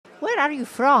Where are you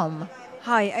from?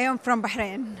 Hi, I am from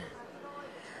Bahrain.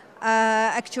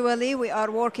 Actually, we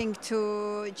are working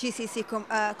to GCC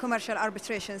Commercial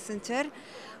Arbitration Center,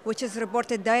 which is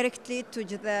reported directly to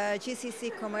the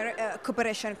GCC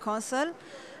Cooperation Council.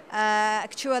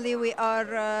 Actually, we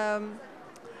are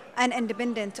an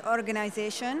independent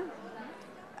organization,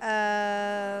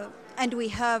 and we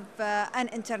have an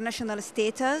international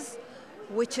status,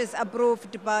 which is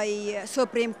approved by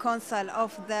Supreme Council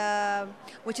of the,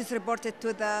 which is reported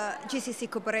to the GCC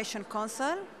Cooperation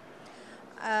Council.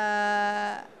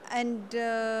 And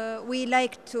we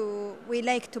like to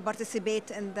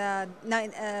participate in the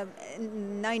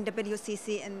 9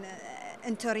 WCC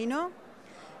in Torino.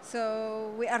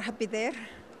 So we are happy there.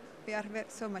 We are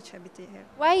so much happy to here.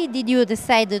 Why did you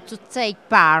decide to take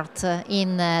part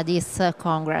in this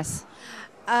Congress?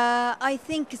 I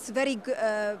think it's very good.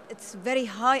 It's very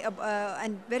high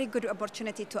and very good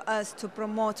opportunity to us to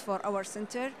promote for our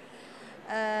center.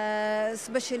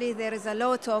 Especially there is a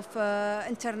lot of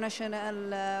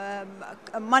international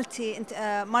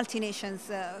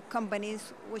multi-nations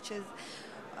companies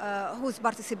who's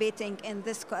participating in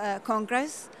this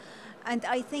congress, and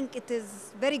I think it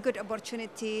is very good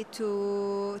opportunity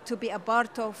to be a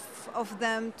part of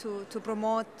them, to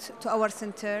promote to our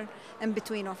center in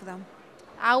between of them.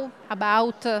 How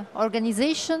about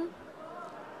organization?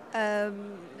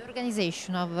 Um, The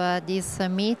organization of these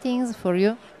meetings for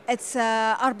you? It's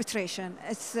arbitration.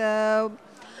 It's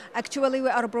actually we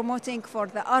are promoting for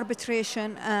the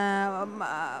arbitration,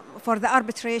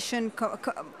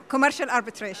 commercial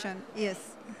arbitration. Yes.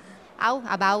 How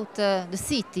about the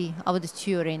city of the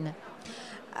Turin?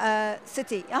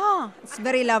 City. It's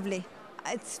very lovely.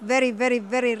 It's very, very,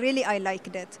 very, really, I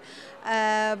liked it.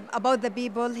 About the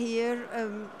people here,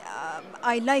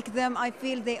 I like them. I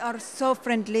feel they are so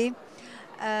friendly.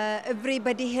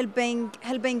 Everybody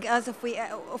helping us if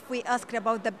we ask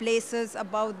about the places,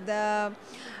 about the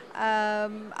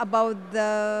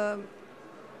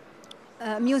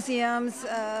museums,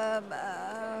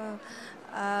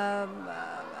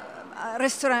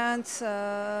 restaurants,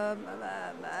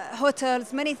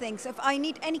 hotels, many things. If I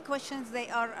need any questions, they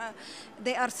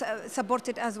are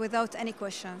supported us without any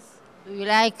questions. Do you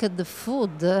like the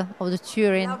food of the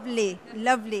Turin? Lovely,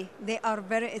 lovely.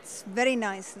 It's very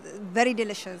nice, very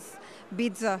delicious.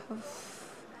 Pizza,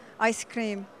 ice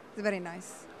cream, it's very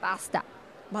nice. Pasta.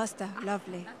 Pasta,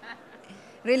 lovely.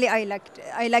 Really, I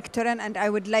like Turin, and I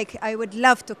would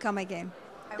love to come again.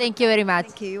 Thank you very much.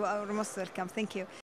 Thank you. You are most welcome. Thank you.